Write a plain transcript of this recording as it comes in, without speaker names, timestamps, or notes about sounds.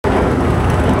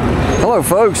Hello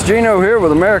folks, Gino here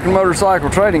with American Motorcycle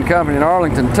Trading Company in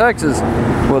Arlington, Texas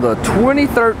with a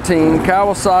 2013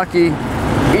 Kawasaki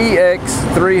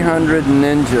EX300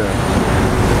 Ninja.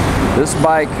 This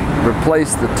bike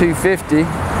replaced the 250.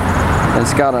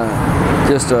 It's got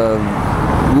just a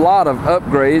lot of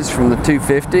upgrades from the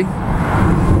 250.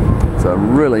 It's a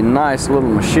really nice little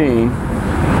machine.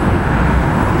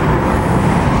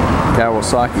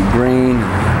 Kawasaki green,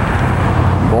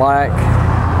 black.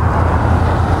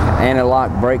 Anti-lock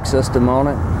brake system on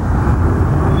it.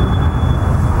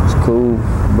 It's cool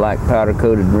black powder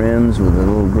coated rims with a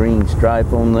little green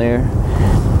stripe on there.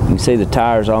 You can see the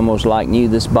tires almost like new.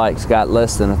 This bike's got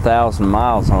less than 1,000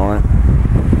 miles on it.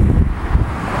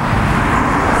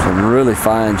 It's in really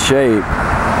fine shape.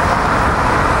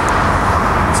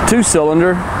 It's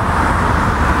 2-cylinder,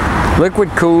 liquid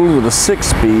cooled with a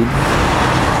 6-speed.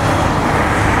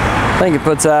 I think it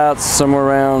puts out somewhere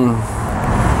around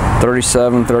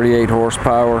 37, 38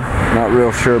 horsepower. Not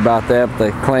real sure about that, but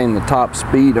they claim the top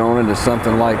speed on it is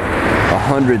something like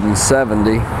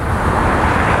 170. Can't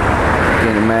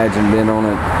imagine being on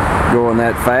it going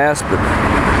that fast, but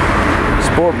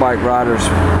sport bike riders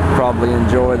probably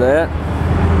enjoy that.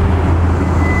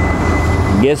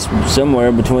 Gets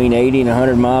somewhere between 80 and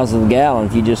 100 miles to the gallon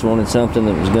if you just wanted something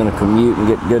that was going to commute and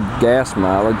get good gas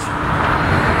mileage.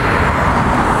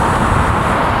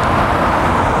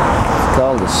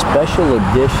 Called a special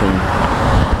edition.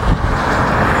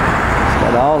 It's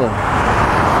got all the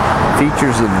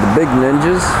features of the big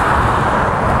Ninjas.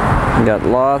 You got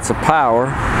lots of power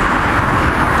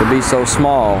to be so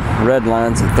small. Red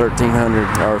line's at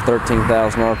 1,300 or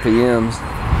 13,000 RPMs.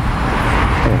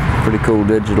 Pretty cool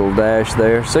digital dash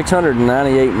there.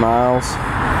 698 miles.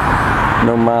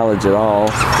 No mileage at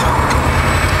all.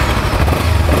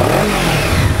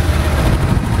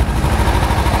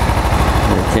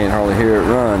 Can't hardly hear it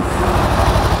run.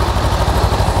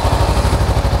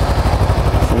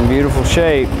 It's in beautiful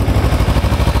shape.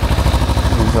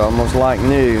 It's almost like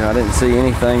new. I didn't see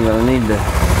anything that I need to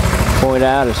point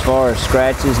out as far as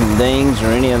scratches and dings or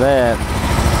any of that.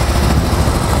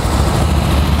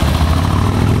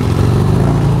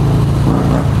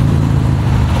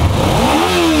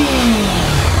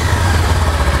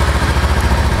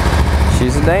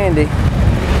 She's a dandy.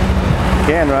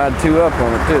 Can ride 2 up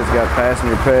on it too. It's got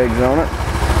passenger pegs on it.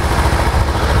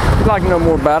 If you'd like to know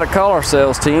more about it, call our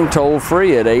sales team toll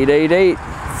free at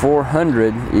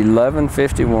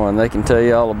 888-400-1151. They can tell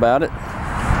you all about it.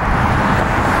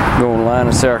 Go online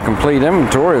and see our complete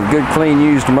inventory of good, clean,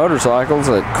 used motorcycles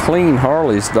at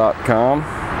cleanharleys.com.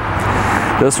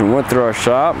 This one went through our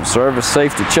shop, service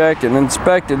safety checked and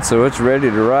inspected, so it's ready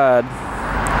to ride.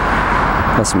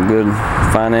 Got some good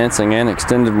financing and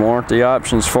extended warranty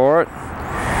options for it.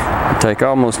 We take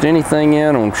almost anything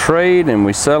in on trade, and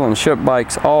we sell and ship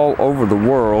bikes all over the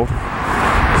world,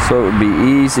 so it would be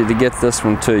easy to get this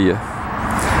one to you.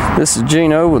 This is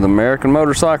Gino with American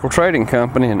Motorcycle Trading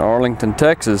Company in Arlington,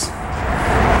 Texas.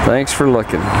 Thanks for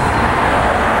looking.